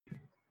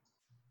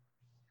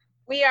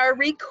We are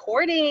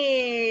recording.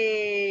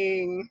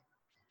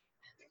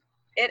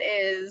 It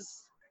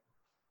is,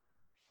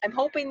 I'm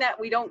hoping that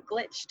we don't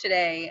glitch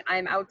today.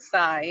 I'm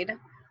outside,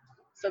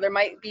 so there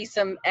might be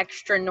some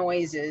extra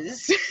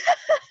noises.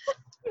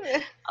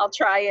 I'll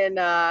try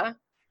and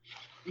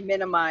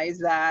minimize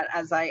that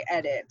as I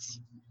edit.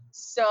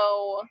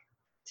 So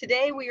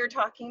today we are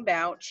talking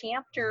about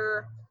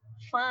chapter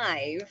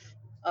 5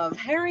 of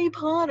Harry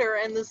Potter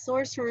and the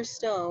Sorcerer's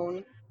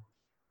Stone,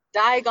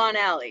 Diagon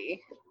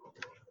Alley.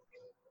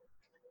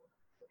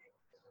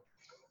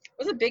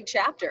 It was a big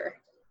chapter.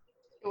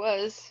 It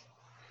was.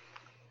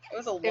 It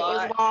was a lot. It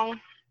was long.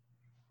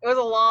 It was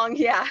a long,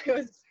 yeah. It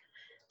was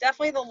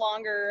definitely the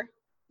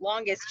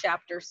longest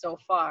chapter so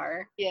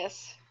far.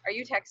 Yes. Are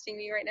you texting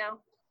me right now?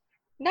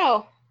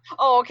 No.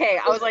 Oh, okay.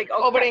 I was like,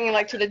 okay.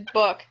 Opening to the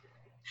book.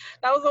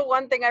 That was the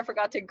one thing I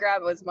forgot to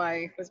grab was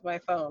my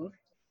phone.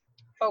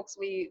 Folks,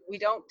 we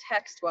don't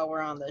text while we're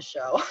on this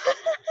show.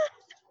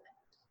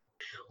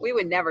 We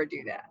would never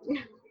do that.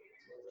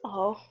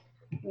 Oh.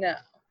 No.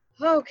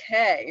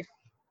 Okay.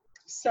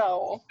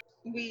 So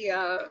we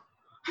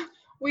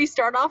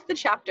start off the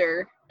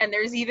chapter and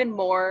there's even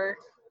more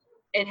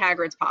in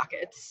Hagrid's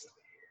pockets.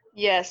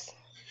 Yes.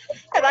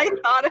 And I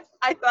thought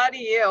of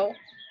you.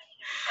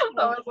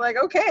 I was like,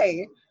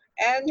 okay,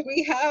 and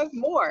we have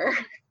more.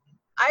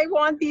 I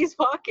want these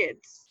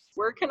pockets.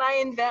 Where can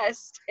I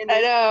invest in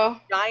this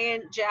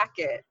giant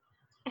jacket?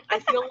 I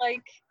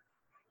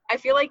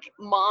feel like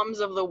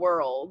moms of the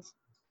world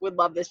would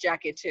love this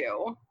jacket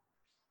too.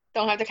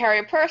 Don't have to carry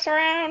a purse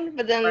around,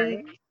 but then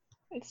Right.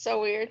 It's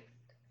so weird.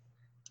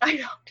 I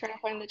know. Trying to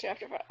find the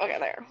chapter. Okay,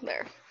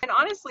 there. And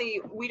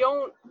honestly, we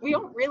don't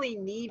really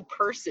need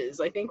purses.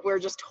 I think we're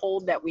just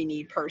told that we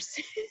need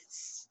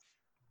purses.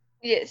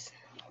 Yes.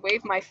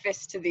 Wave my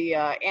fist to the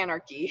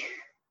anarchy.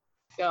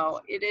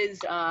 So it is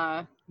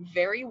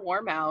very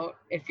warm out,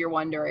 if you're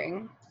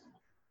wondering.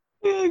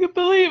 I can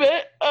believe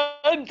it.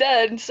 I'm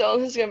dead, so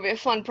this is gonna be a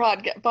fun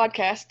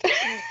podcast.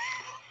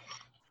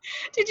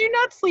 Did you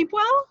not sleep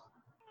well?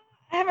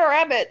 I have a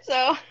rabbit,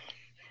 so.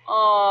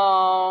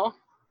 Oh.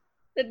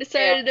 They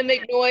decided to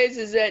make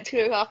noises at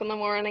 2 o'clock in the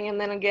morning and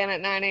then again at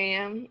 9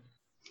 a.m.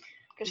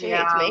 Because she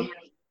hates me.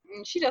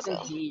 She doesn't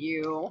hate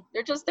you.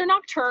 They're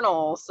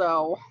nocturnal,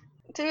 so.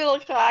 2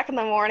 o'clock in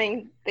the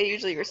morning, they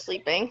usually are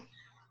sleeping.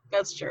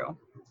 That's true.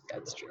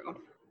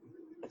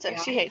 So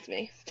she hates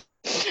me.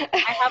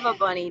 I have a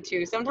bunny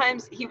too.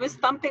 Sometimes he was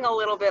thumping a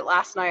little bit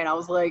last night. I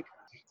was like,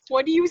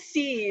 what do you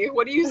see?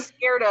 What are you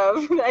scared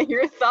of that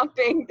you're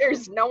thumping?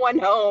 There's no one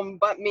home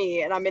but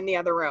me, and I'm in the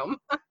other room.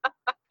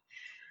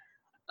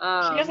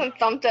 She hasn't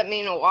thumped at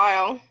me in a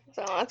while,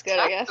 so that's good,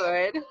 I guess.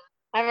 Good.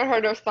 I haven't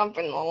heard her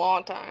thumping in a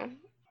long time.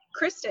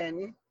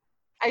 Kristen,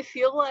 I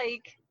feel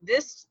like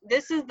this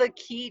is the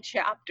key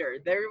chapter.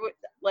 There,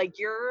 like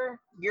your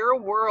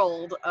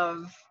world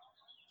of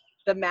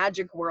the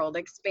magic world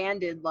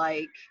expanded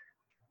like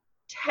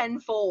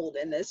tenfold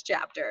in this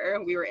chapter.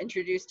 We were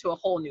introduced to a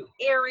whole new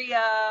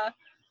area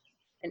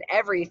and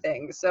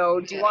everything. So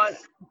did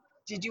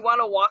you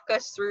want to walk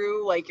us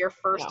through like your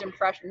first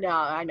impression? No,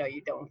 I know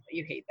you don't.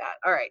 You hate that.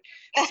 All right.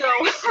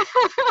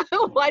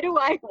 So why do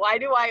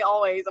I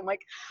always? I'm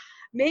like,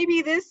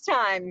 maybe this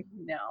time.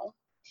 No.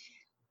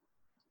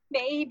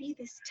 Maybe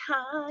this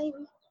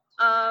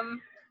time.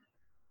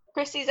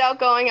 Christy's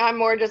outgoing. I'm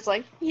more just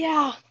like,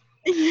 yeah.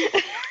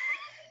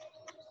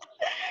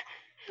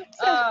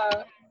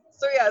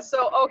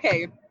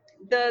 Okay.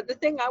 The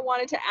thing I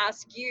wanted to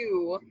ask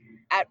you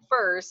at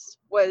first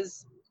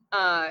was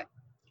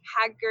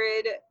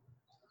Hagrid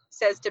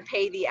says to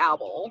pay the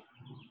owl.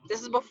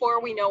 This is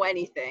before we know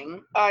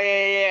anything. Oh,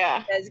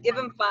 yeah. Says give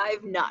him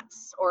 5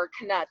 nuts or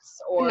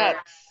knuts or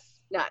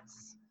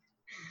nuts.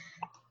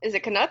 Is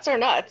it knuts or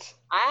nuts?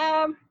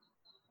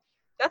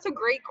 That's a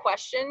great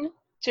question.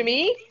 To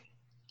me,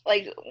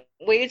 like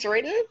way it's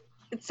written,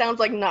 it sounds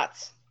like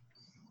nuts.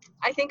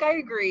 I think I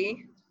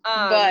agree.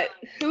 But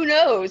who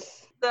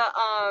knows?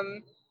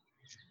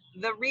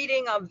 The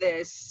reading of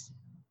this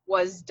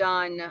was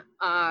done.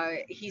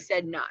 He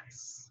said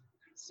nuts,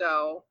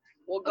 so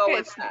we'll go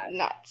with that.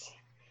 Nuts.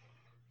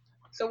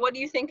 So what do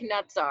you think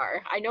nuts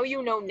are? I know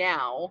you know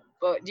now,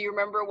 but do you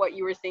remember what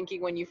you were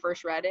thinking when you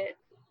first read it?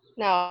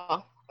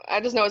 No, I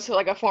just know it's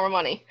like a form of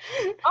money.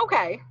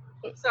 Okay.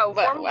 So,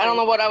 but I don't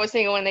know what I was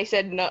thinking when they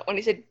said nut. When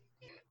he said,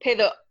 "Pay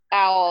the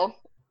owl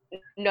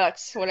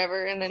nuts,"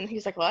 whatever, and then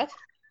he's like, "What?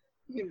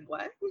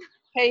 What?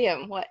 Pay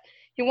him what?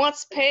 He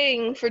wants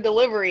paying for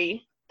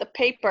delivery. The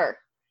paper.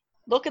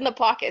 Look in the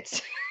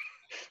pockets."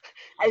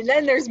 And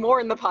then there's more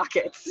in the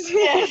pockets.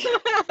 Yes.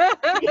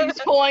 He's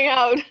pulling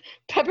out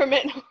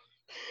peppermint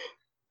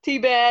tea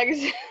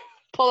bags.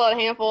 Pull out a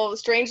handful of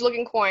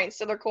strange-looking coins.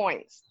 So they're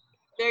coins.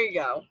 There you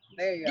go.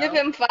 Give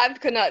him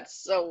 5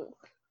 knuts.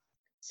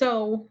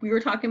 So we were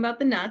talking about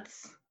the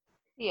nuts.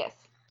 Yes.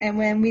 And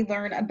when we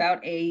learn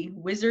about a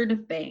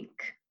wizard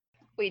bank.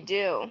 We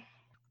do.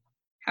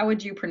 How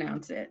would you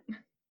pronounce it?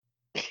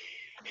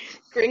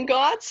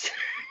 Gringotts?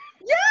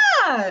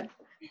 Yeah!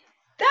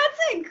 That's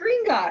it,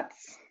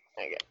 Gringotts.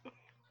 Okay.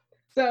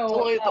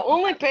 So The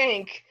only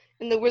bank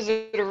And the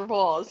Wizard of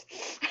Oz.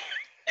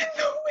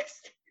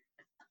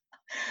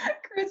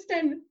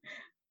 Kristen.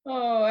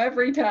 Oh,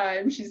 every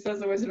time she says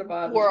the Wizard of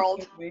Oz.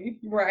 World.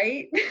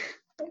 Right?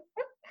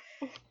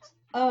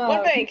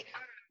 One bank.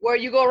 Where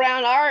you go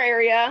around our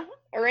area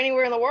or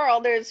anywhere in the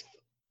world, there's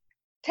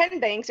 10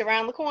 banks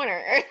around the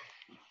corner.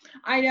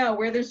 I know,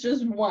 where there's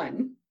just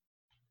one.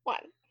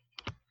 One.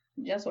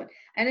 Just one.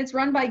 And it's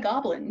run by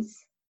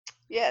goblins.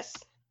 Yes.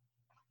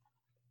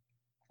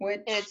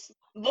 Which, and it's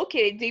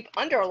located deep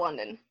under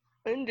London.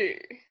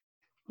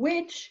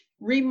 Which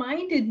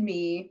reminded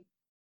me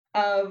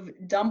of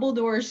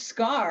Dumbledore's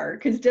scar,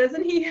 because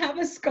doesn't he have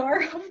a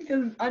scar of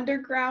the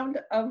underground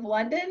of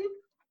London?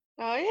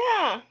 Oh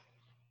yeah.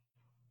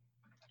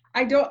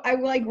 I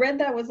like read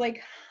that, was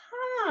like,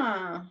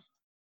 huh.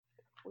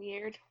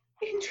 Weird.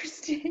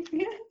 Interesting.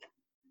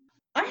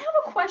 I have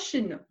a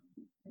question.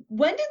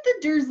 When did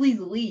the Dursleys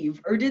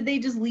leave? Or did they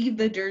just leave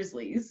the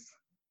Dursleys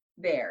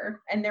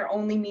there and their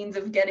only means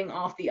of getting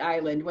off the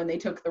island when they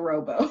took the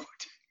rowboat?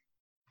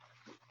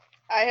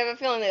 I have a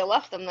feeling they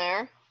left them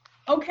there.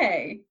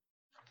 Okay.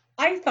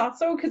 I thought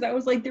so, because I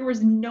was like, there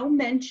was no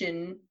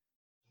mention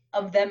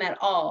of them at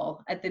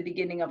all at the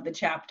beginning of the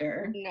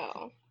chapter.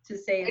 No. To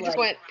say, They just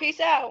went, peace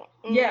out.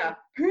 Yeah.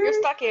 You're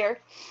stuck here.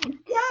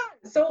 Yeah.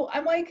 So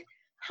I'm like,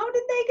 how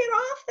did they get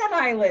off that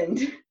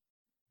island?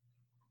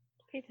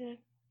 Because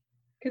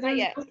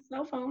there's no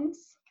cell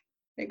phones.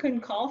 They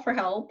couldn't call for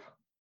help.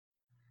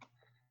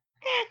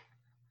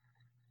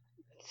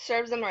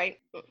 Serves them right.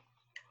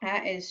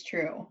 That is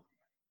true.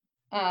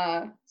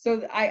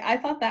 So I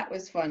thought that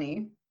was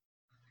funny.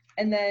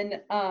 And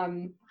then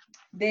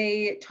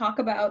they talk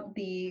about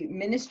the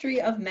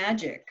Ministry of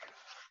Magic.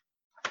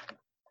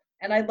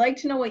 And I'd like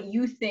to know what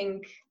you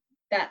think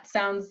that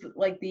sounds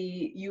like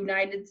the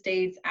United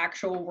States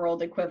actual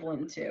world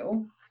equivalent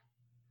to.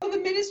 So the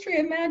Ministry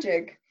of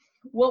Magic,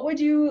 what would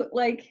you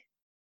like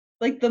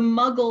the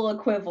Muggle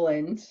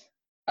equivalent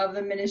of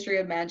the Ministry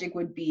of Magic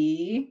would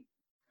be?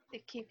 The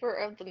Keeper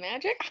of the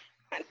Magic?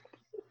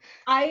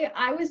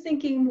 I was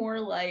thinking more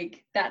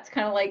like that's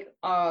kind of like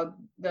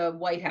the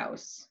White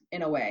House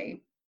in a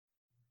way.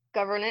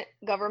 Government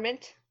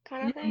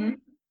kind of thing?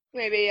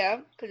 Maybe, yeah,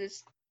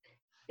 because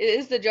it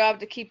is the job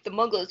to keep the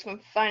Muggles from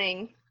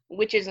finding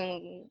witches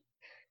and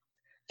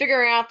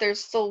figuring out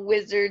there's still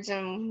wizards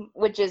and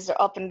witches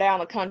up and down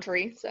the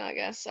country. So I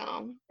guess,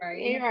 right.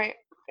 You're right.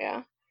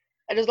 Yeah.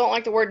 I just don't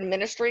like the word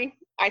ministry.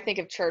 I think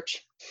of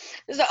church.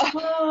 So.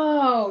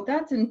 Oh,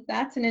 that's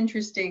an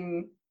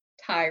interesting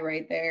tie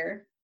right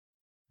there.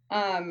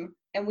 And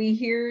we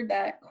hear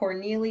that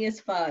Cornelius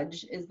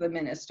Fudge is the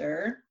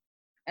minister,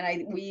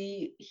 and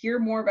we hear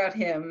more about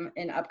him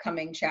in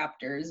upcoming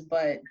chapters,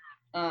 but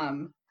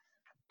I'm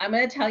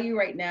going to tell you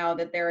right now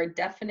that there are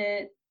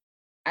definite,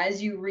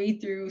 as you read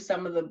through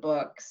some of the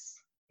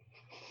books,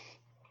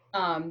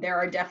 there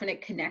are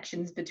definite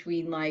connections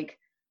between like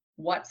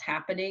what's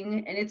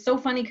happening. And it's so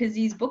funny because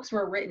these books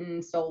were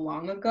written so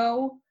long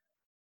ago,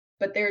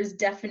 but there's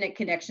definite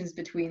connections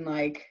between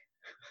like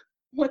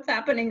what's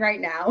happening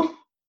right now.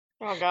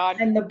 Oh God.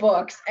 And the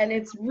books. And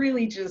it's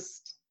really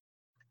just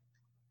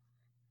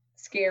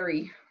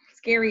scary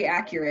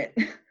accurate.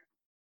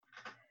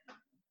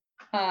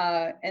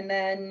 And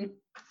then,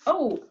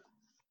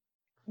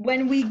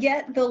 when we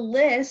get the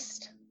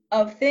list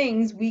of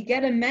things, we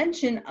get a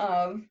mention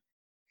of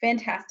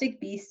Fantastic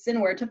Beasts and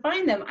where to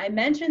find them. I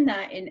mentioned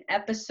that in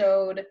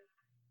episode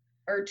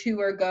or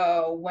two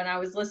ago when I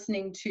was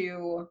listening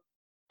to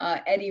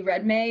Eddie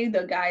Redmayne,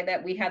 the guy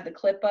that we had the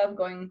clip of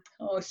going,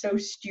 oh, so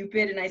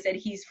stupid. And I said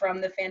he's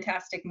from the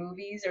Fantastic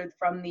movies or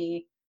from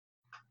the,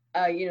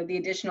 the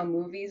additional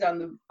movies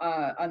on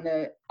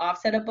the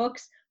offset of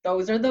books.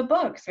 Those are the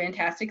books.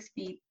 Fantastic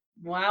Beasts.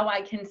 Wow,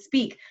 I can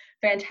speak.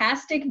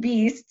 Fantastic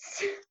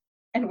Beasts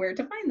and where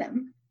to find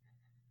them.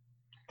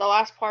 The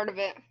last part of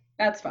it.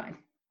 That's fine.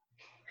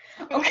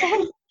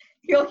 Okay.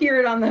 You'll hear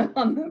it on the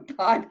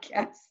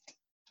podcast.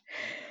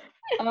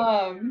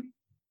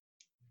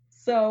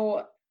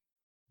 So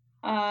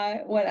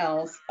what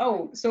else?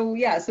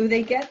 So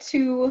they get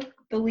to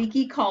the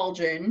Leaky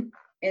Cauldron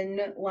in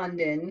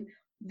London.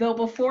 Though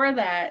before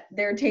that,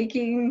 they're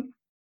taking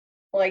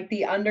like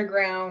the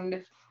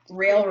underground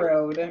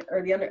railroad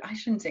I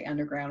shouldn't say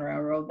underground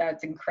railroad,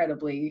 that's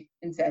incredibly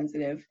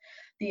insensitive.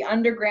 The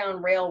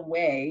underground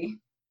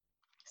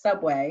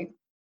subway.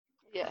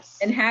 Yes.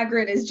 And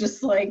Hagrid is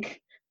just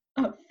like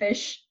a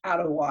fish out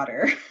of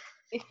water.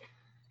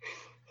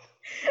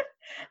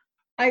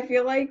 I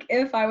feel like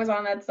if I was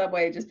on that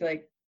subway, I'd just be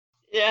like,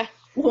 yeah,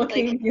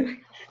 looking.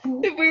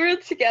 Like, if we were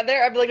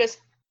together, I'd be like this.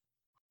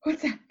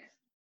 What's that?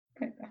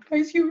 That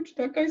guy's huge.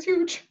 That guy's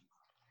huge.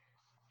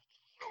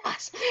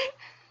 Yes.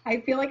 I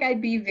feel like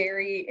I'd be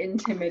very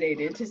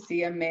intimidated to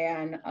see a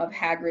man of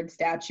Hagrid's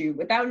statue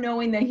without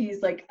knowing that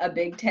he's like a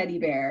big teddy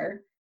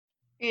bear.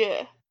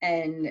 Yeah.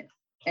 And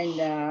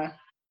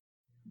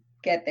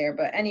get there.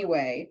 But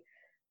anyway,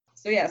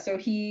 so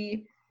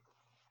he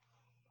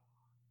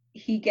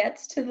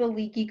gets to the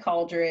Leaky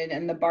Cauldron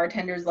and the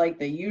bartender's like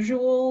the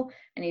usual,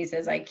 and he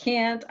says, I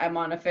can't, I'm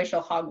on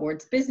official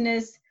Hogwarts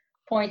business.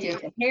 pointing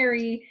to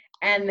Harry,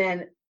 and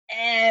then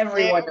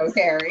everyone knows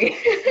Harry.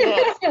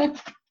 Yes.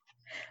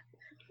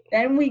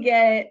 Then we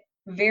get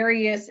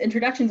various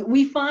introductions.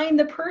 We find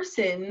the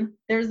person,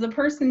 there's the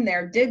person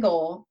there,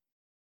 Diggle,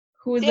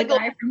 who is the Diggle.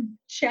 guy from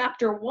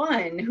chapter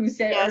 1 who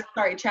said, Yes. or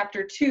sorry,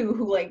 chapter 2,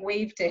 who like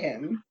waved to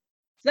him.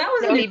 So that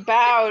was So he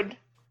bowed.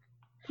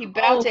 He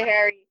bowed Oh, to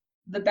Harry,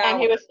 the bow. and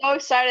he was so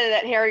excited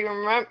that Harry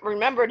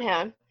remembered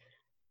him.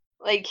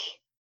 Like,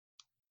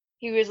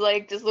 he was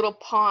like this little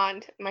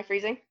pond. Am I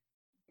freezing?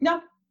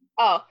 No.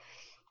 Oh.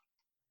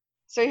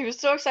 So he was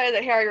so excited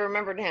that Harry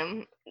remembered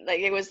him.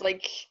 Like, it was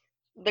like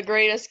the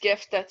greatest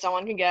gift that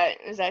someone could get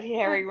is that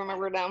Harry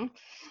remembered them.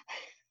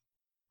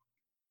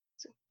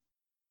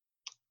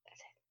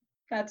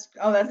 That's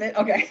it.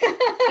 Okay.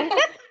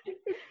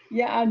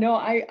 Yeah, no,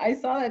 I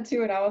saw that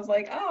too, and I was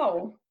like,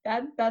 oh,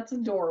 that's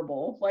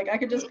adorable. Like, I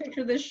could just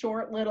picture this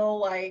short little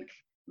like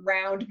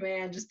round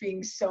man just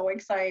being so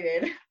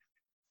excited.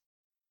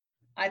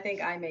 I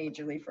think I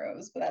majorly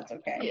froze, but that's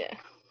okay.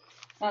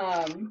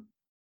 Yeah.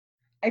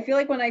 I feel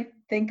like when I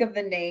think of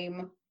the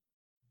name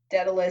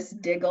Daedalus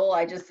Diggle,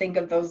 I just think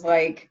of those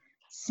like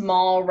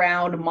small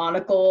round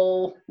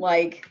monocle,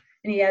 like,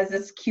 and he has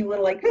this cute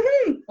little like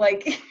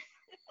like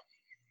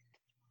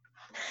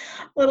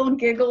little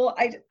giggle.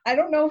 I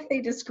don't know if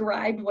they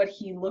described what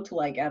he looked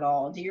like at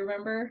all. Do you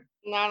remember?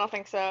 No, I don't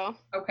think so.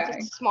 Okay.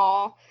 Just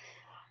small.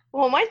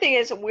 Well, my thing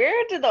is,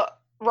 where did the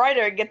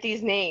writer get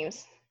these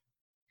names?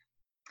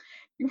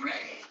 You're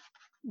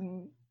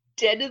right.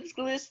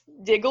 Daedalus,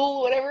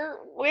 Diggle, whatever.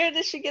 Where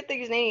did she get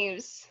these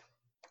names?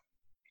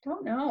 I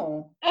don't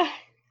know.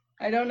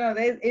 I don't know.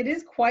 It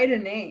is quite a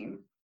name.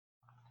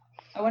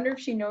 I wonder if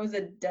she knows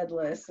a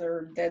Daedalus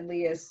or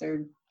Deadliest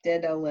or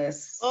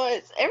Daedalus. Oh,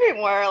 it's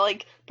everywhere.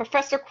 Like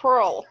Professor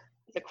Quirrell.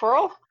 Is it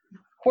Quirrell?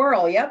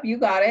 Quirrell, yep, you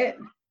got it.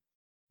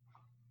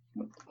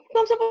 Who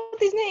comes up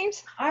with these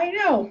names? I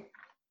know.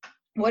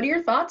 What are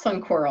your thoughts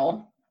on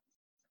Quirrell?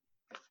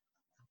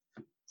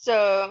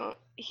 So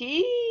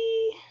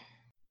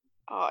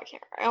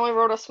I only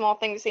wrote a small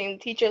thing saying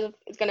teacher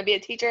is going to be a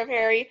teacher of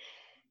Harry,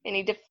 and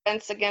he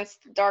defends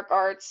against dark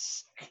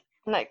arts.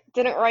 And I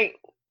didn't write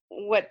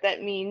what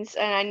that means,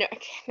 and I know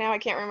now I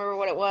can't remember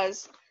what it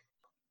was.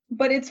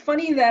 But it's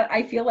funny that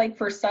I feel like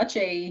for such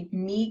a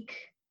meek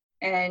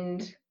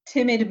and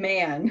timid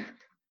man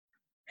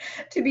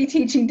to be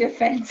teaching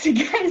defense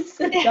against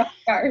the dark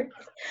arts.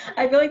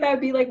 I feel like that would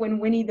be like when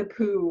Winnie the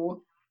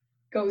Pooh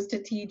goes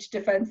to teach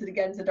defense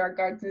against the dark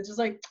arts, and it's just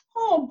like,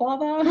 oh,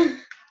 bother.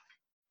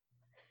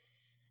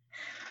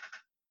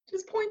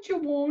 Just point your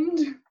wand.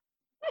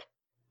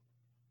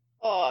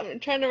 Oh, I'm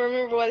trying to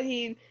remember what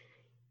he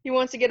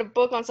wants to get a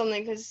book on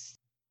something because.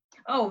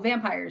 Oh,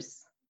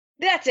 vampires.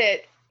 That's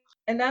it.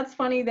 And that's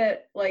funny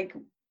that like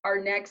our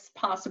next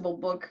possible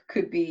book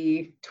could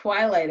be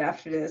Twilight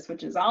after this,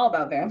 which is all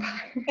about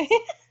vampires.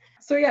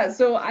 So yeah,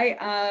 so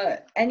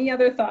any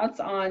other thoughts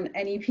on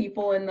any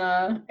people in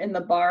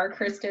the bar,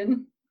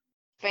 Kristen?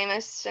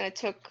 Famous, and it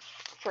took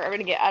forever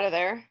to get out of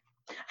there.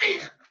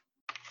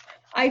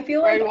 I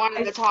feel like like I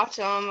wanted to talk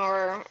to him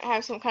or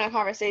have some kind of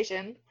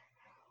conversation.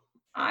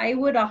 I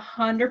would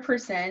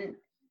 100%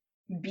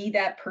 be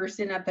that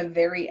person at the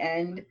very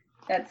end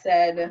that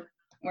said,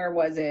 where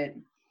was it?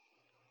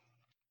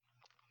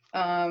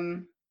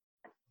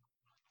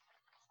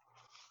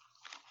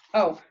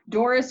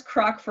 Doris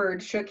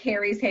Crockford shook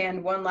Harry's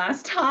hand one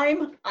last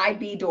time. I'd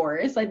be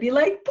Doris. I'd be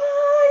like,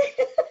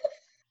 bye.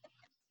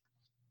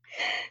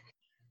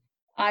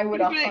 I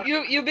would.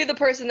 You'd be the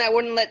person that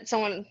wouldn't let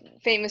someone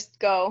famous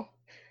go.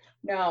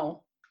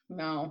 No.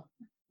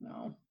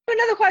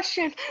 Another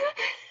question.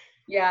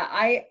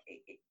 Yeah,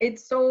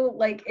 it's so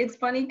like, it's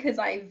funny because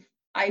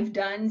I've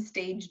done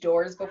stage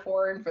doors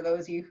before, and for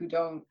those of you who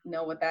don't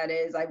know what that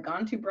is, I've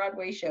gone to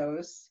Broadway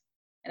shows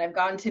and I've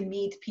gone to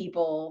meet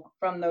people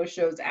from those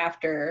shows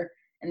after,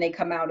 and they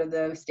come out of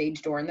the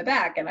stage door in the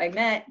back, and I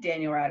met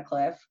Daniel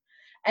Radcliffe.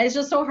 And it's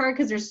just so hard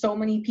because there's so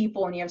many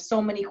people and you have so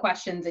many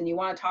questions and you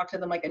want to talk to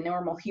them like a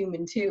normal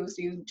human too.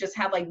 So you just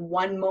have like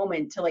one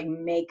moment to like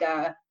make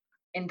a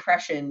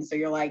impression. So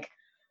you're like,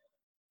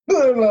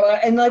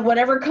 and like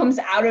whatever comes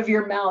out of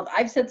your mouth.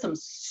 I've said some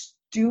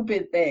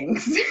stupid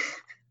things.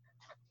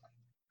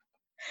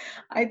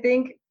 I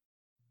think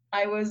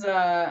I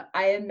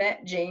had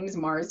met James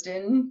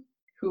Marsden,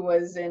 who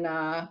was in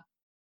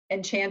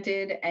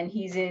Enchanted, and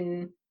he's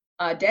in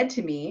Dead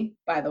to Me,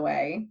 by the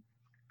way.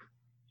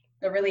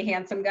 The really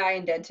handsome guy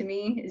in Dead to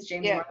Me is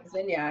James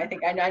Marsden. Yeah, I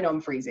think I know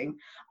I'm freezing.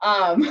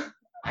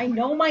 I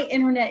know my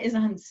internet is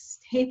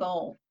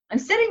unstable. I'm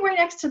sitting right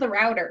next to the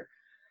router.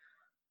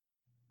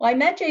 Well, I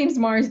met James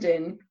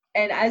Marsden,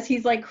 and as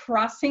he's like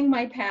crossing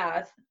my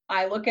path,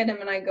 I look at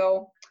him and I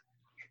go,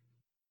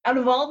 out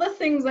of all the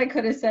things I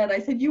could have said, I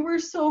said, you were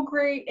so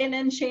great in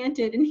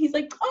Enchanted. And he's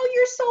like, oh,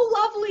 you're so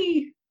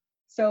lovely.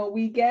 So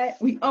we get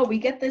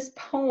this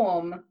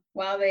poem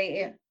while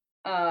they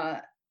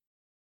at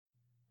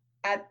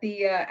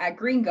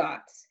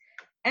Gringotts.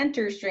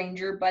 Enter,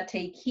 stranger, but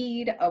take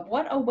heed of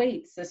what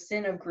awaits the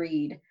sin of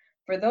greed.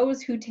 For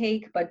those who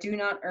take but do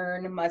not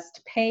earn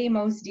must pay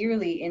most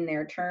dearly in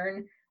their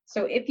turn.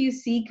 So if you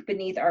seek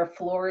beneath our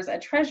floors a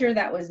treasure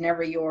that was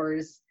never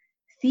yours,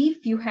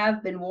 thief, you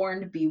have been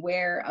warned,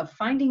 beware of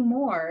finding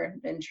more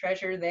than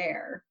treasure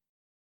there.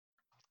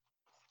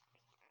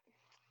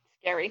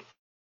 Scary.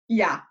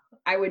 Yeah,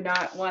 I would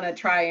not want to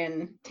try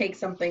and take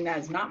something that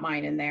is not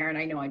mine in there, and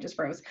I know I just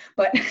froze.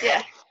 But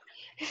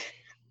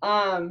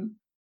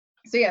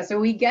Yeah. So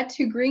we get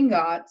to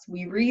Gringotts,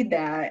 we read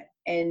that,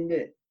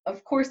 and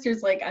of course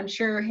there's like, I'm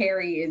sure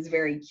Harry is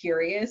very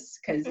curious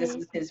because this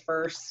is his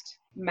first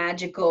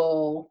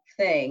magical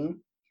thing.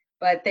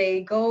 But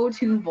they go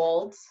to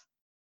Vault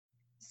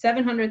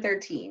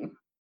 713.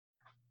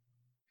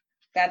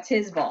 That's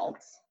his vault,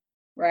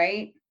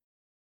 right?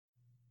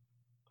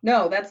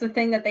 No, that's the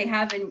thing that they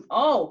have in,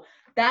 oh,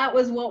 that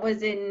was what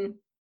was in,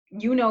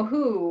 you know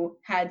who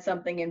had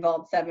something in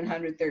Vault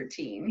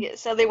 713. Yeah,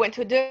 so they went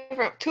to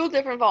two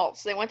different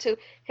vaults. They went to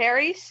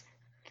Harry's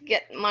to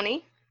get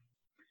money,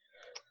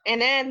 and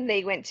then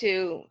they went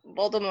to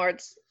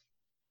Voldemort's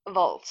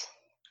vault.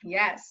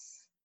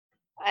 Yes.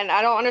 And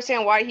I don't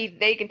understand why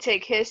they can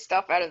take his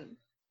stuff out of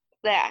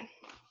that.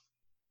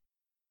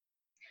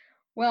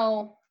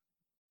 Well,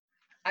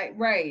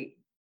 right.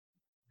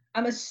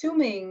 I'm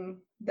assuming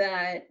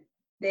that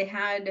they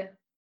had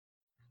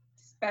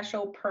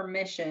special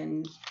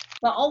permission,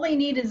 but all they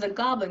need is a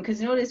goblin,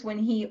 because notice when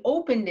he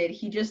opened it,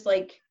 he just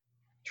like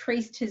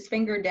traced his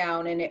finger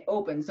down and it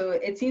opened. So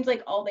it seems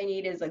like all they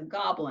need is a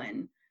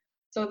goblin.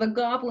 So the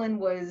goblin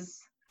was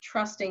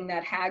trusting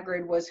that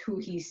Hagrid was who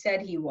he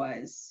said he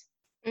was,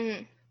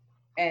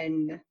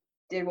 and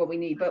did what we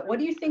need. But what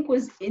do you think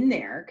was in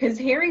there? Because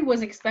Harry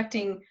was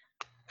expecting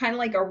kind of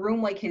like a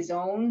room like his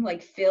own,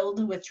 like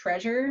filled with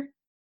treasure,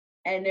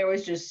 and there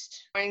was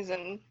just Coins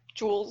and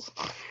jewels.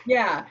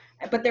 Yeah,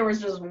 but there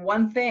was just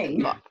one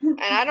thing.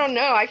 And I don't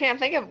know. I can't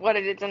think of what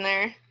it is in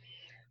there.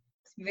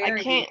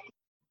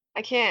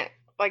 I can't,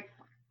 like,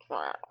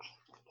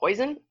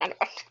 poison? I don't.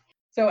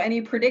 So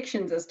any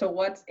predictions as to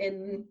what's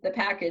in the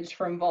package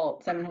from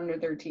Vault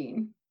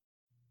 713?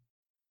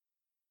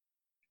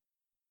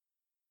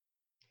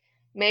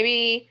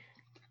 Maybe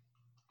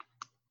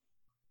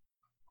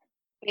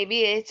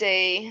it's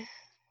a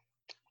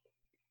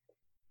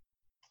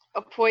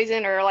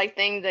poison or like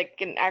thing that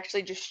can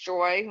actually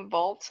destroy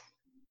Vault.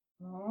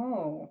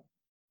 Oh,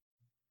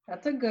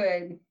 that's a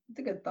good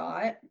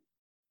thought.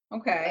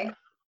 Okay.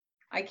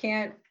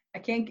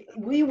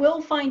 We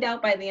will find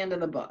out by the end of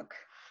the book.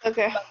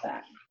 Okay.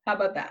 How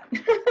about that?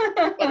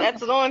 But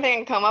that's the only thing I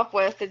can come up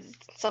with is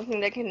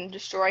something that can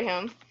destroy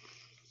him.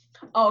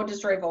 Oh,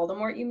 destroy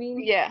Voldemort, you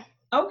mean? Yeah.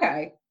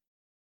 Okay.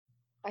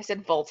 I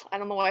said Volt. I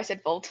don't know why I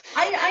said Volt.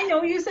 I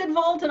know you said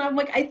Vault, and I'm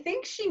like, I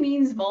think she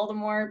means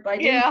Voldemort, but I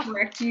didn't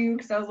correct you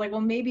because I was like,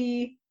 well,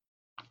 maybe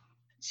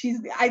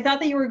I thought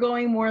that you were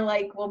going more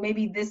like, well,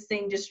 maybe this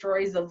thing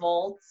destroys the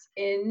vaults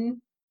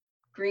in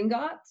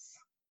Gringotts.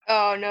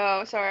 Oh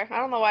no, sorry. I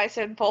don't know why I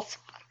said Volt.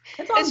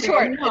 It's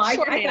short. No, it's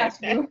short. I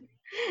got you.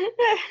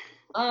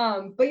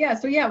 But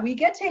yeah, we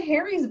get to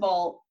Harry's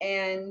vault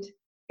and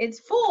it's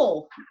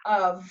full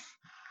of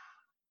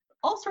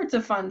all sorts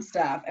of fun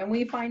stuff, and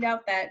we find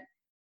out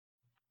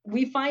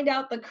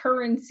the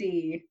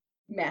currency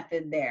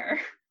method there.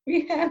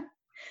 Don't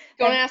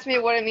ask me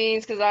what it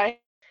means, because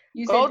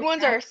gold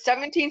ones are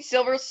 17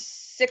 silver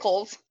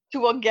sickles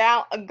to a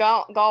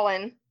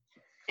gallon,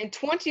 and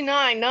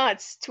 29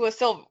 nuts to a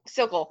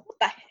sickle. What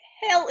the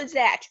hell is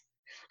that?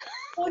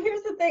 Well,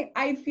 here's the thing.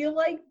 I feel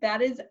like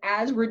that is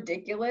as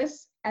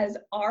ridiculous as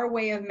our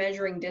way of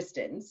measuring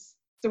distance.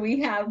 So we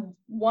have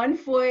 1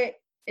 foot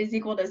is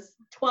equal to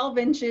 12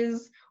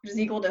 inches, which is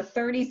equal to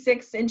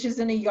 36 inches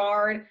in a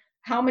yard.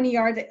 How many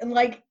yards? And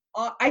like,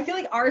 I feel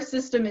like our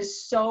system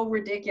is so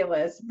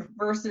ridiculous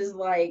versus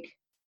like,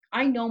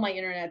 I know my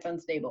internet's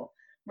unstable,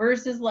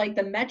 versus like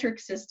the metric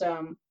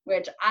system,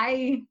 which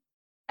I,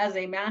 as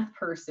a math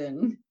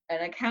person,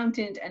 an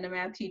accountant and a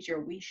math teacher,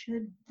 we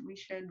should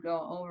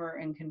go over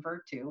and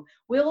convert to.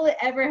 Will it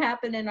ever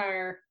happen in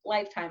our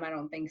lifetime? I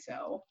don't think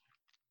so.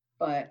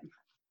 But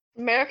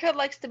America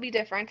likes to be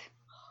different.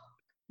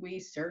 We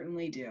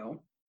certainly do.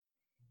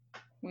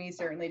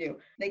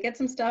 They get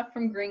some stuff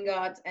from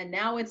Gringotts, and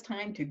now it's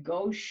time to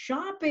go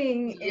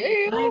shopping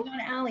in Diagon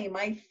Alley,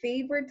 my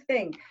favorite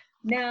thing.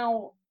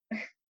 Now,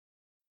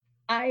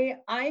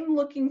 I'm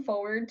looking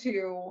forward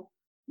to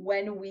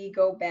when we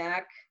go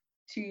back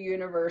to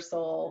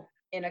Universal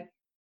in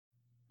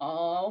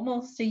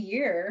almost a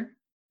year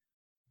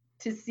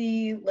to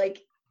see, like,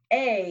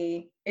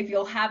 if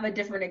you'll have a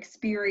different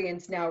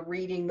experience now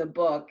reading the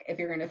book, if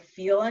you're going to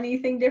feel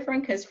anything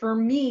different. Because for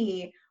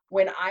me,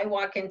 when I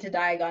walk into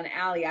Diagon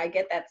Alley, I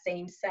get that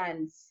same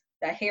sense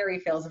that Harry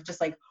feels of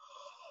just like,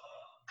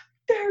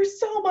 there's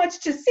so much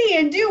to see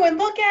and do and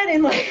look at,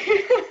 and like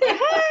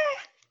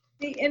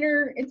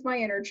it's my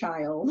inner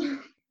child.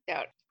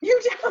 Doubt. You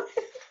doubt.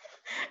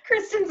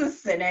 Kristen's a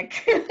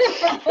cynic.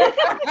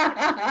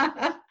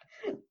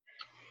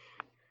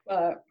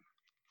 But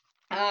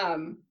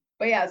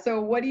yeah, so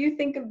what do you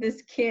think of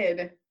this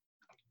kid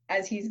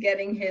as he's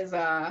getting his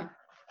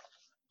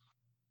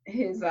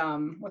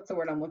what's the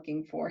word I'm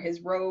looking for?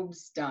 His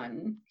robe's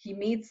done. He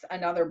meets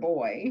another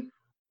boy.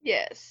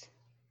 Yes.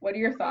 What are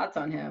your thoughts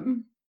on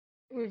him?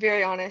 To be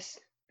very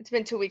honest, it's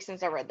been 2 weeks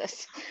since I read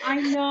this. I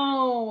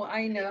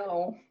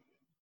know.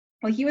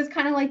 Well, he was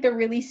kind of like the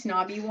really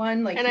snobby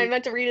one. Like, And I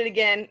meant to read it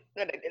again,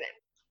 but I didn't.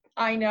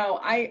 I know.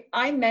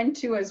 I meant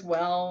to as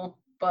well,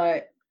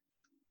 but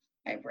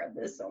I've read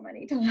this so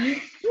many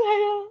times.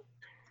 Yeah.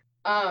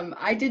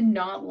 I did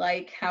not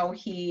like how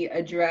he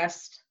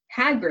addressed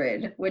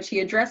Hagrid, which he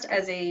addressed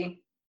as a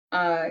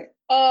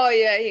Oh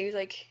yeah, he was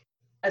like,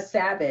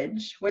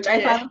 savage, which I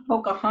Yeah. thought of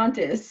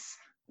Pocahontas.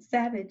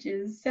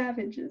 Savages.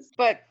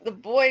 but the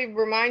boy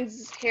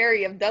reminds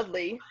Harry of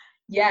Dudley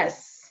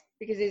Yes.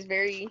 because he's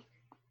very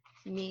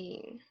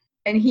mean.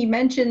 And he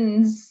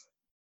mentions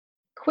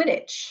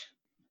Quidditch,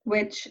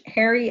 which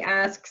Harry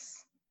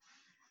asks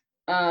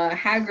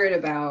Hagrid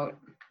about.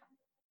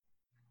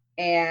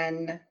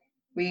 And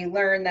we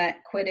learn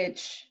that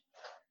Quidditch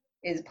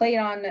is played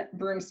on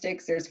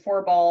broomsticks. There's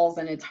 4 balls,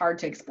 and it's hard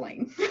to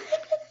explain.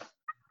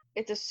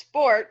 It's a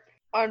sport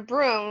on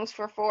brooms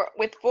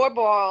with 4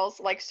 balls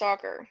like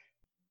soccer.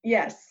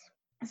 Yes.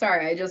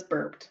 Sorry, I just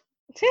burped.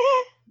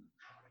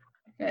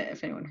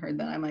 If anyone heard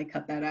that, I might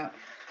cut that out.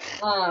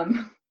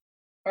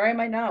 Or I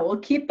might not. We'll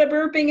keep the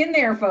burping in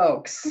there,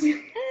 folks.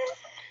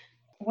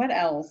 What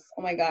else?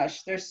 Oh my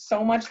gosh, there's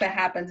so much that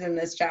happens in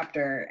this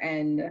chapter.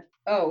 And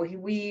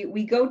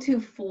we go to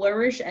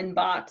Flourish and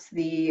Bots,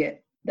 the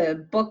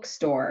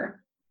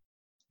bookstore,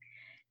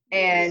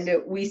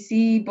 and we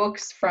see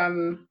books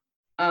from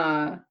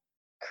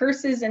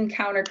Curses and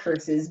Counter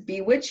Curses,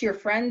 Bewitch Your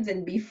Friends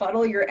and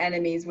Befuddle Your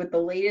Enemies with the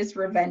Latest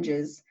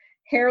Revenges,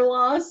 Hair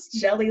Loss,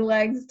 Jelly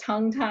Legs,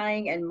 Tongue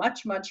Tying, and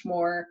much, much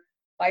more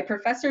by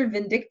Professor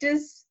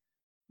Vindictus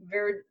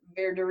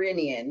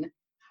Verdurinian.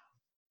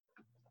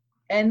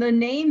 And the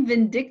name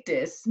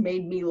Vindictus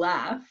made me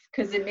laugh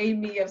because it made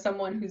me of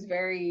someone who's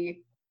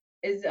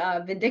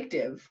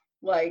vindictive.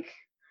 Like,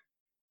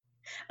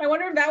 I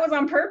wonder if that was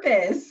on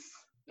purpose.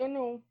 Don't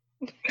know.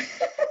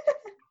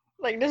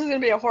 Like, this is gonna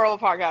be a horrible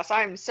podcast.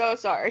 I'm so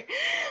sorry.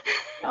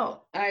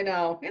 Oh, I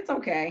know. It's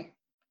okay.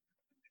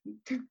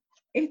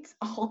 It's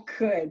all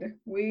good.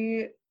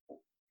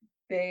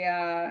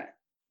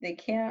 They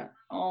can't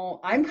all.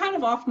 I'm kind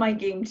of off my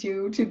game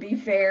too, to be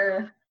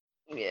fair.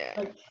 Yeah.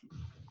 Like,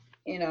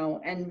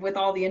 and with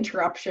all the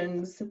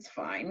interruptions, it's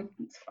fine.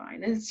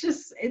 It's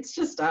just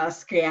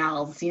us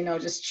gals,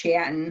 just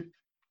chatting.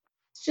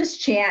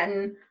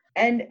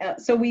 And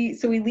so we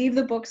leave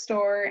the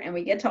bookstore and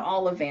we get to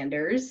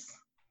Ollivander's.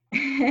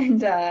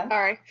 And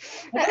Sorry.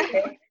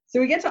 okay. So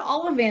we get to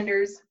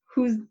Ollivander's,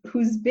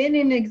 who's been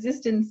in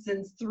existence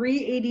since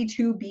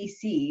 382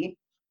 BC.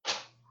 It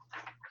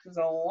was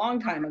a long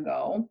time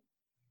ago.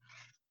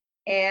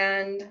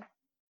 And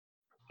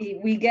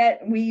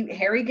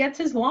Harry gets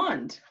his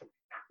wand.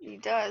 He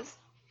does.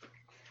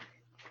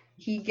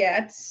 He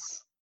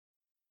gets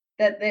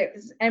that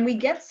and we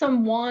get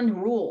some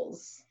wand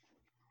rules.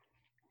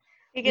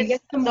 He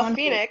gets some the wand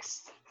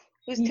Phoenix,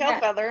 whose tail Yeah.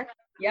 feather.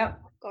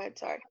 Yep. Go ahead,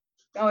 sorry.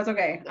 Oh, it's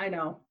okay. I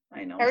know.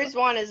 Harry's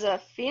wand is a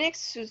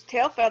phoenix whose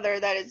tail feather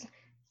that is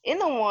in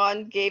the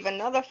wand gave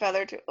another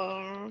feather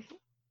to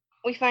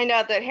we find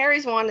out that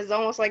Harry's wand is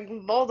almost like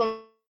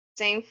Voldemort's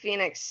same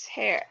phoenix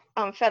hair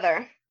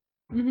feather.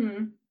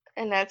 Mm-hmm.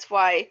 And that's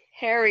why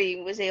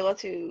Harry was able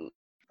to.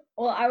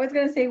 Well, I was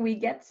gonna say we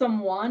get some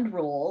wand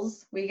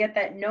rules. We get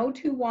that no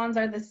 2 wands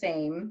are the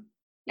same,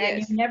 and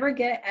Yes. you never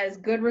get as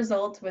good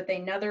results with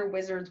another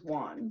wizard's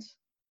wand.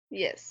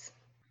 Yes.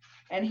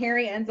 And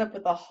Harry ends up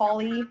with a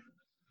holly.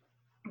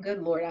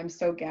 Good Lord, I'm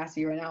so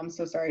gassy right now. I'm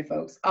so sorry,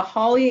 folks. A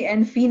holly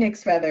and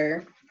phoenix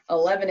feather,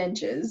 11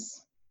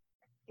 inches.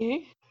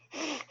 Mm-hmm.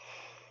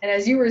 And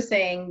as you were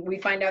saying, we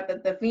find out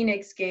that the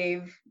phoenix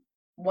gave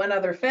one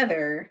other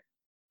feather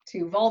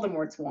to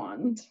Voldemort's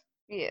wand.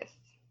 Yes.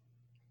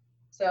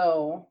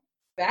 So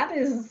that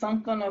is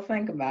something to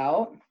think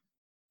about.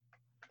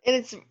 And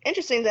it's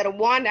interesting that a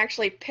wand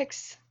actually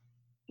picks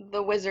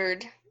the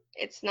wizard.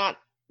 It's not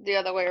the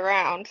other way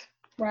around.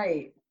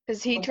 Right.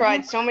 Because he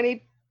tried so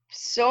many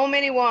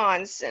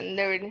wands, and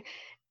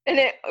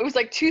it was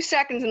like 2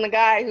 seconds, and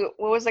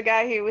what was the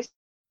guy who was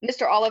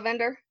Mr.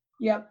 Ollivander?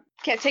 Yep.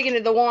 Kept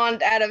taking the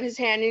wand out of his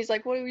hand, and he's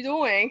like, "What are we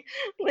doing?"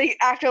 Like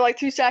after like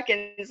 2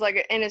 seconds,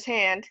 like in his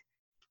hand.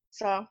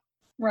 So.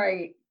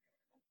 Right.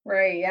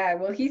 Yeah.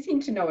 Well, he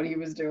seemed to know what he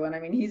was doing. I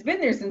mean, he's been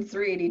there since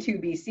 382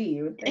 BC.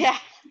 You would think. Yeah.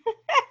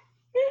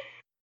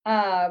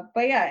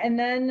 But yeah, and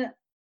then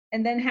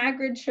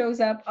Hagrid shows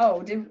up.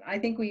 Oh,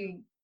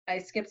 I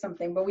skipped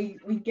something, but we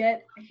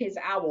get his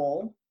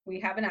owl. We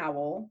have an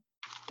owl.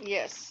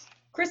 Yes.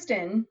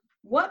 Kristen,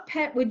 what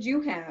pet would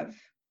you have?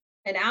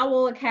 An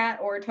owl, a cat,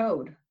 or a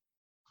toad?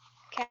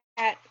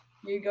 Cat.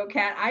 You go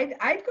cat.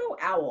 I'd go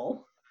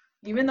owl,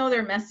 even though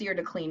they're messier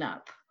to clean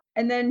up.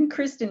 And then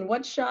Kristen,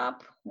 what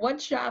shop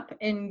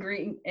in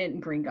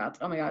Gringotts?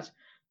 Oh my gosh,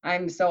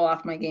 I'm so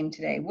off my game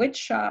today. Which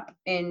shop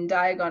in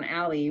Diagon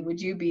Alley would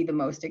you be the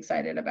most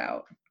excited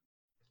about?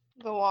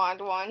 The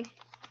wand one.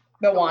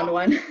 The wand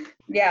one.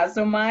 Yeah,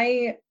 so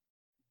my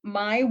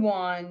my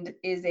wand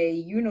is a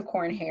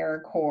unicorn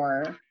hair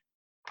core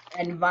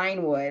and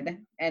vinewood,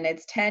 and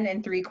it's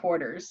 10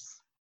 3/4.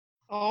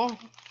 Oh.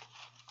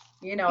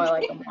 You know I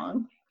like them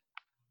long.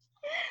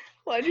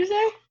 What'd you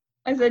say?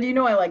 I said, you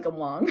know I like them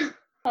long. And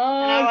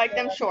I like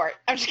them short.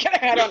 I'm just kidding.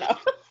 I don't know.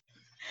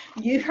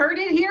 You heard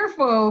it here,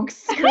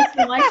 folks.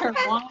 Kristen likes her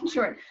long and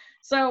short.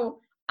 So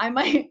I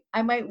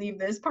might leave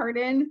this part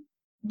in,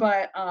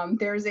 but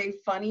there's a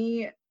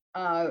funny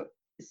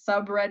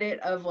subreddit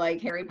of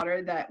like Harry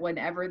Potter that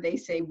whenever they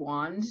say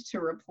wand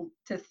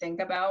to think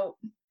about,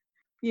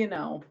 you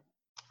know,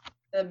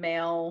 the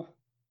male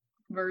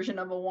version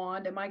of a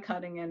wand. Am I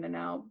cutting in and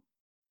out?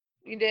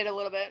 You did a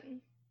little bit.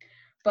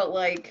 But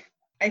like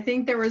I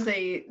think there was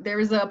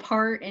a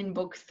part in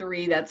book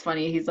 3 that's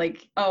funny. He's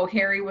like, oh,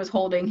 Harry was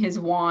holding his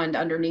wand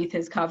underneath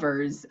his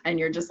covers, and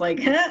you're just like,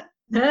 huh,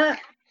 huh,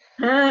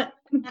 huh,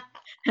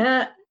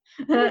 huh,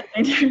 huh.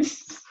 And you're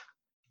just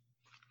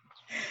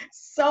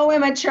so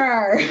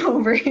immature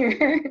over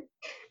here.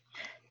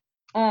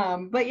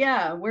 But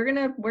yeah, we're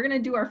gonna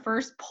do our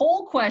first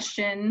poll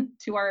question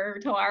to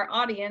our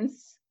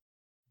audience.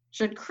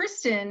 Should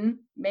Kristen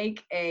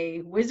make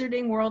a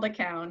Wizarding World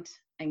account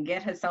and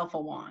get herself a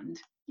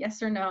wand?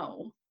 Yes or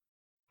no?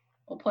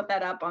 We'll put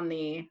that up on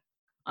the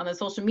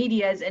social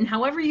medias, and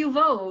however you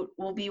vote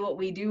will be what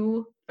we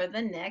do for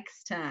the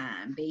next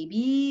time,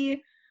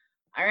 baby.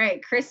 All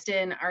right,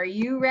 Kristen, are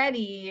you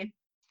ready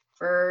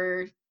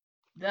for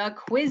the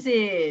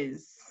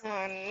quizzes?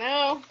 Oh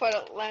no,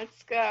 but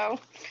let's go.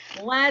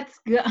 Let's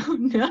go.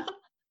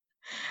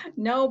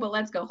 No, but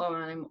let's go. Hold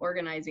on, I'm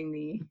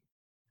organizing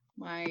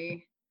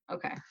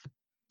okay.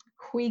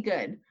 We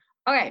good.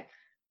 Okay,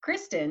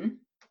 Kristen,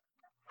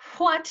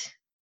 what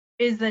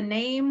is the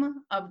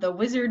name of the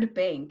wizard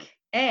bank?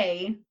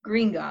 A,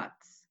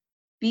 Gringotts,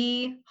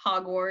 B,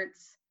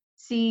 Hogwarts,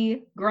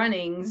 C,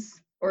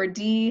 Grunnings, or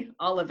D,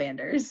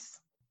 Ollivanders?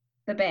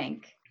 The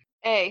bank.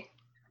 A.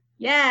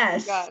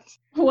 Yes. Got.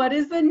 What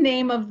is the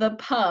name of the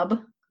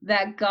pub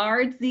that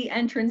guards the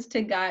entrance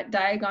to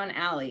Diagon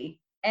Alley?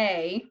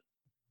 A,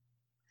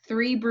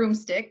 Three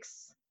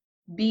Broomsticks,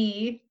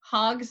 B,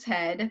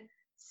 Hogshead,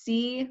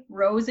 C,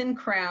 Rose and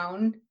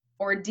Crown,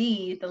 or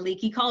D, the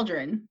Leaky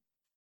Cauldron?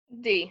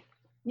 D.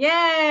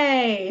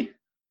 Yay!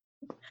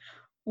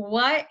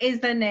 What is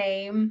the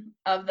name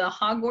of the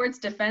Hogwarts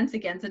Defense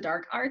Against the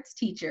Dark Arts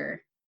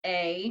teacher?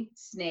 A,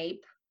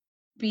 Snape,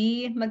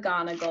 B,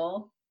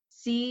 McGonagall,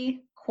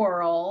 C,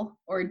 Quirrell,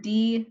 or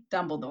D,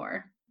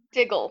 Dumbledore?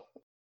 Diggle.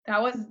 That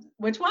was,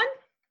 which one?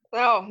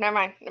 Oh, never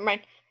mind.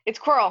 It's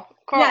Quirrell.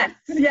 Yes.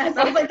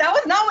 I was like, that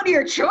was not one of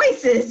your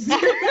choices.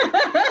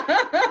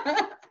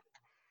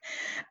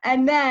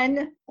 And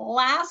then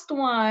last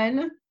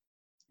one,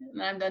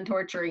 and I'm done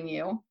torturing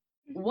you.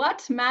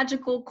 What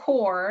magical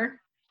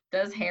core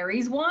does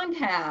Harry's wand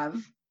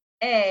have?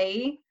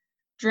 A,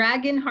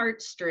 dragon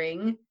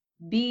heartstring,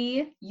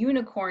 B,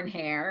 unicorn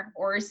hair,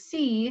 or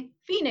C,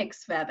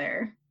 phoenix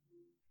feather?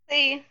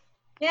 C.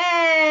 Yay!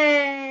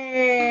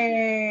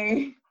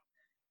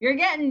 You're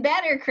getting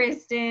better,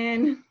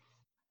 Kristen.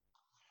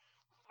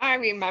 I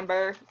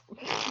remember.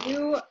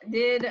 You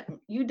did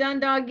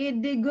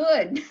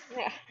good.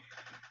 Yeah.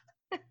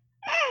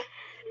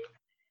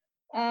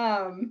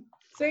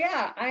 So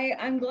yeah,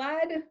 I'm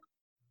glad.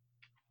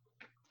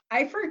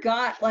 I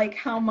forgot like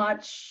how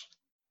much,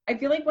 I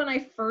feel like when I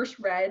first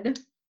read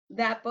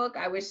that book,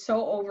 I was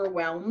so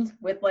overwhelmed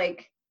with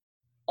like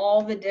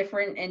all the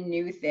different and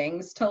new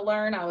things to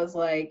learn. I was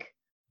like,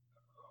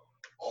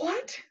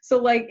 what? So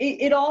like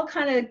it all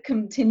kind of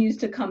continues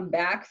to come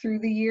back through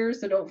the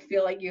years, so don't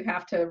feel like you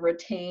have to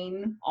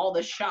retain all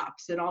the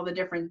shops and all the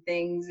different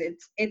things.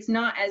 It's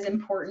not as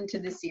important to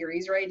the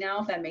series right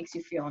now, if that makes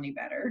you feel any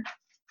better.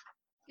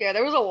 Yeah,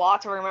 there was a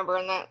lot to remember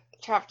in that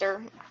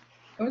chapter.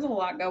 There was a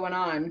lot going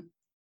on.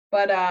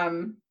 But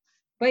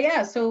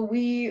yeah, so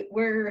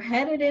we're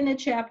headed into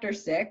chapter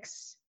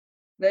 6,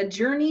 the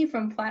journey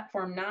from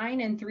platform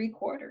 9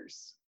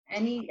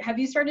 3/4. Have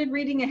you started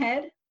reading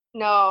ahead?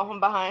 No, I'm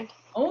behind.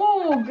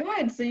 Oh,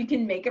 good. So you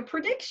can make a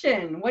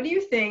prediction. What do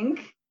you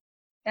think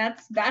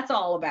that's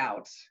all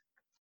about?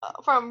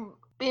 From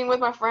being with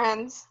my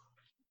friends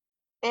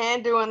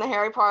and doing the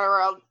Harry Potter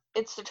world,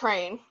 it's the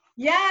train.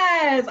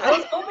 Yes, I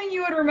was hoping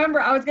you would remember.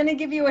 I was going to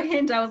give you a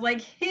hint. I was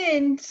like,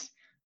 hint,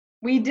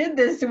 we did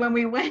this when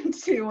we went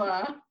to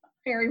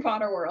Harry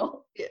Potter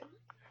World. Yeah,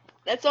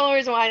 that's the only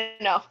reason why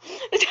I know.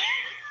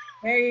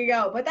 There you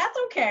go. But that's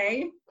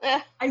okay.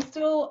 Yeah. I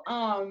still,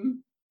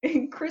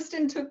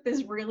 Kristen took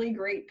this really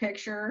great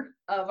picture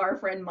of our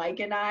friend Mike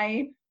and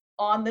I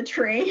on the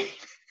train.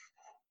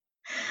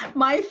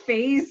 My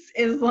face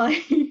is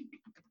like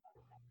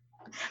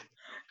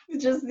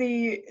just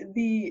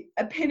the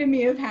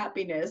epitome of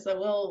happiness.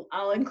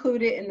 I'll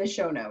include it in the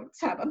show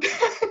notes. How about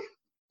that?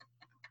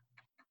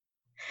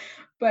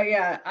 But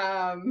yeah,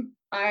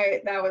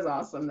 that was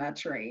awesome, that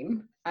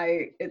train.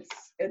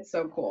 It's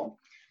so cool.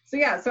 So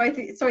yeah, so I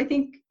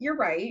think you're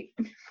right.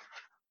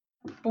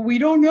 But we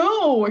don't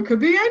know. It could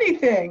be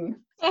anything.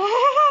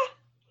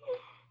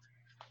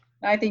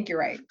 I think you're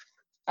right.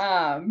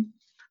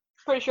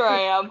 Pretty sure I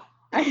am.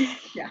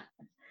 Yeah.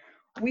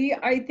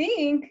 I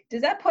think,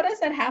 does that put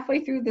us at halfway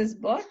through this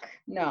book?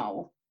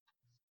 No.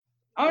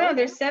 Oh no,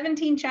 there's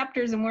 17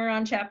 chapters and we're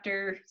on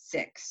chapter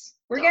 6.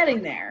 We're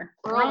getting there.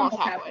 We're almost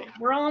halfway.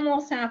 We're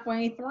almost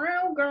halfway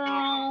through,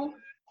 girl.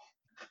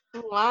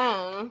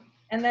 Wow.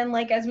 And then,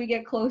 like, as we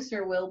get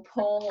closer, we'll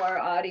poll our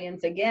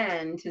audience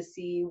again to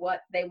see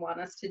what they want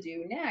us to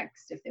do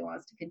next. If they want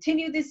us to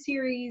continue this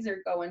series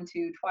or go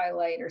into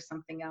Twilight or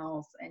something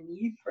else. And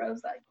you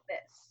froze like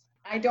this.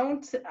 I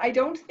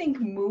don't think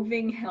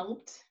moving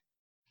helped.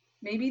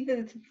 Maybe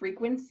the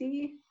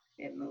frequency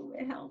it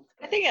helped.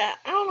 I think I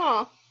don't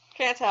know.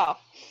 Can't tell.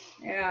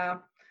 Yeah.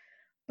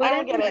 But I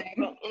don't get it,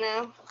 but, you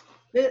know.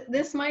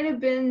 This might have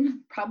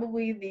been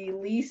probably the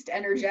least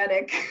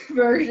energetic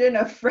version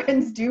of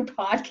Friends Do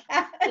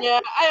podcast.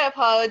 Yeah, I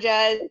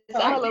apologize.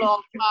 I'm a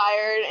little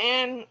tired,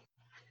 and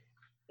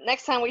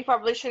next time we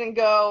probably shouldn't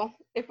go.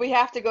 If we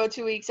have to go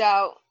 2 weeks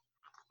out,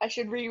 I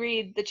should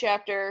reread the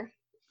chapter.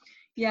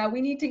 Yeah,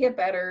 we need to get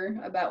better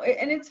about it,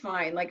 and it's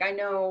fine. Like, I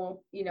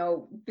know, you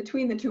know,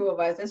 between the two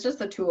of us, it's just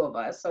the two of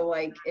us. So,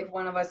 like, if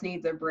one of us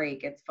needs a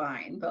break, it's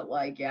fine. But,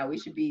 like, yeah, we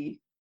should be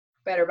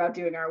better about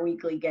doing our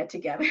weekly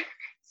get-togethers.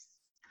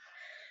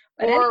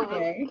 But or,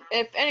 anyway.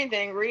 if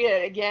anything, read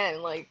it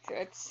again. Like,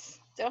 it's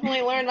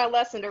definitely learned my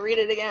lesson to read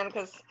it again,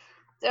 because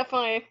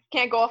definitely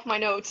can't go off my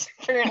notes,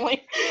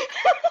 apparently.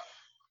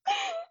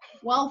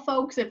 Well,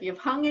 folks, if you've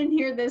hung in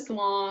here this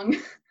long,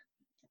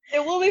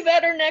 it will be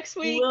better next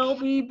week. We'll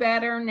be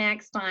better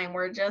next time.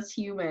 We're just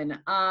human.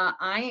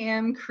 I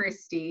am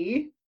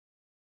Christy.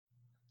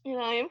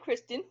 And I am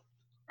Kristen.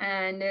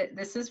 And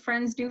this is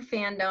Friends Do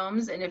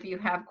Fandoms. And if you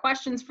have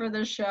questions for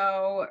the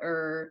show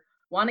or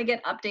want to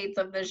get updates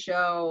of the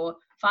show,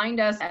 find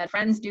us at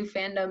Friends Do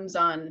Fandoms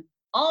on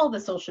all the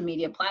social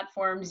media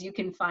platforms. You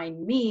can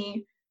find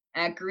me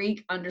at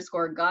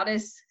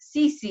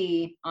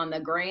Greek_goddess_CC on the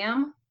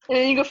gram. And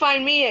then you can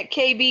find me at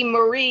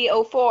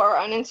KBMarie04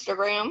 on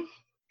Instagram.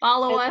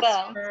 Follow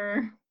us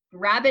for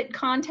rabbit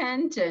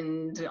content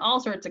and all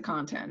sorts of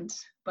content.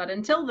 But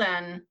until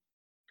then,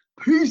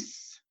 peace.